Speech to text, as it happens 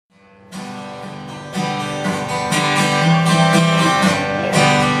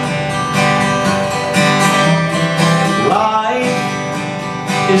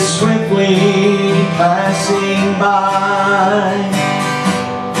is swiftly passing by.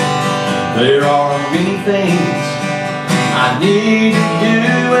 There are many things I need to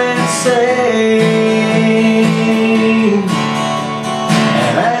do and say,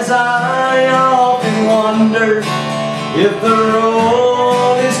 and as I often wonder if the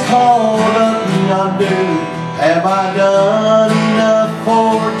road is called up yonder, have I done enough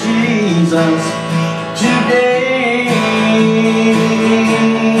for Jesus today?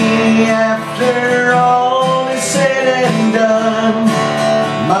 After all is said and done,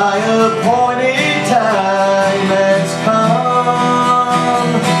 my appointed time has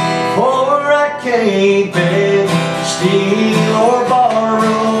come, for I can't beg, steal or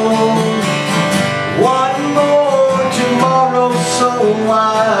borrow one more tomorrow, so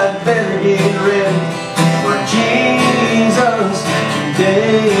I'd better get ready for Jesus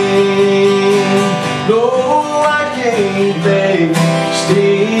today. No, I can't beg,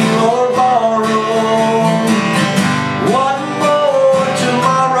 steal or borrow one more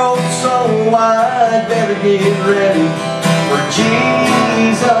tomorrow, so I'd better get ready for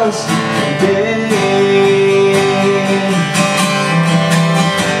Jesus today.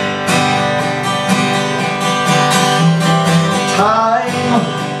 Time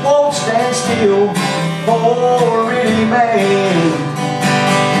won't stand still for any man,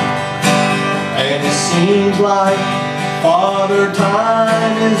 and it seems like Father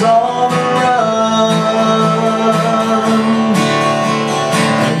Time is on the run.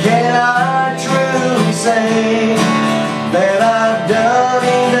 Can I truly say that I've done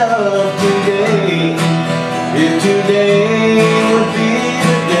enough today? If today would be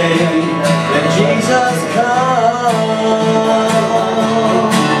the day that Jesus comes,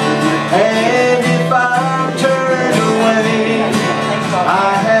 and if I'm turned away, I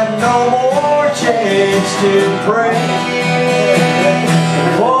have no more chance to pray.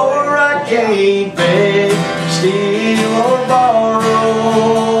 For I can't beg, steal or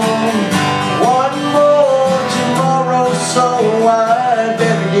borrow one more tomorrow, so I'd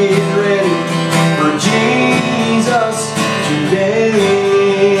better get ready for Jesus today.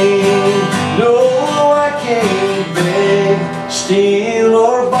 No, I can't beg, steal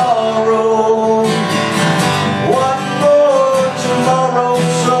or